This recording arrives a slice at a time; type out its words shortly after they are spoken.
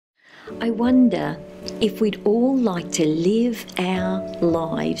I wonder if we'd all like to live our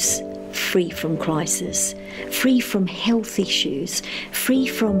lives free from crisis, free from health issues, free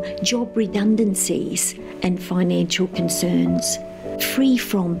from job redundancies and financial concerns, free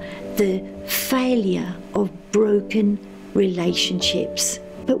from the failure of broken relationships.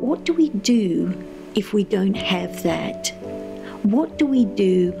 But what do we do if we don't have that? What do we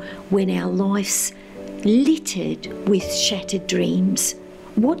do when our life's littered with shattered dreams?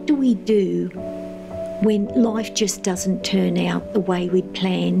 What do we do when life just doesn't turn out the way we'd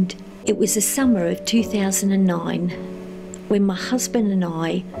planned? It was the summer of 2009 when my husband and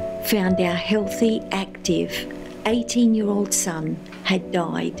I found our healthy, active 18-year-old son had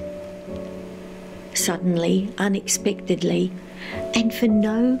died. Suddenly, unexpectedly, and for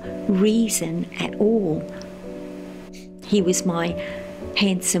no reason at all. He was my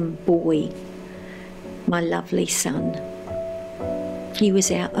handsome boy, my lovely son. He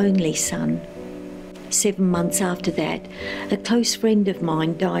was our only son. 7 months after that, a close friend of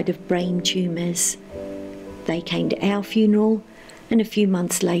mine died of brain tumours. They came to our funeral, and a few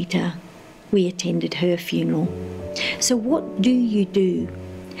months later, we attended her funeral. So what do you do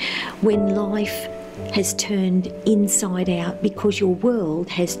when life has turned inside out because your world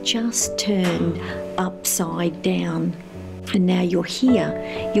has just turned upside down? And now you're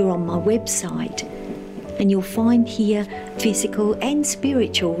here, you're on my website, and you'll find here physical and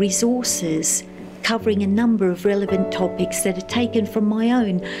spiritual resources covering a number of relevant topics that are taken from my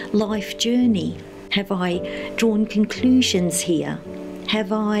own life journey. Have I drawn conclusions here?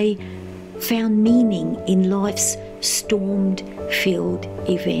 Have I found meaning in life's storm-filled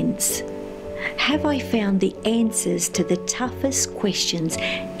events? Have I found the answers to the toughest questions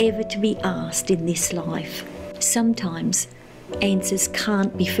ever to be asked in this life? Sometimes answers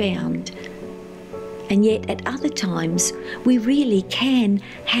can't be found, and yet at other times we really can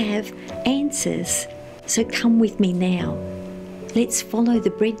have answers. So come with me now. Let's follow the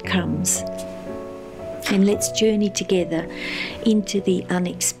breadcrumbs and let's journey together into the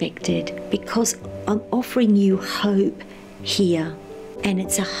unexpected, because I'm offering you hope here, and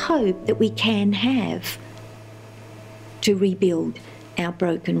it's a hope that we can have to rebuild our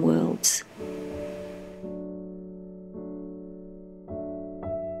broken worlds.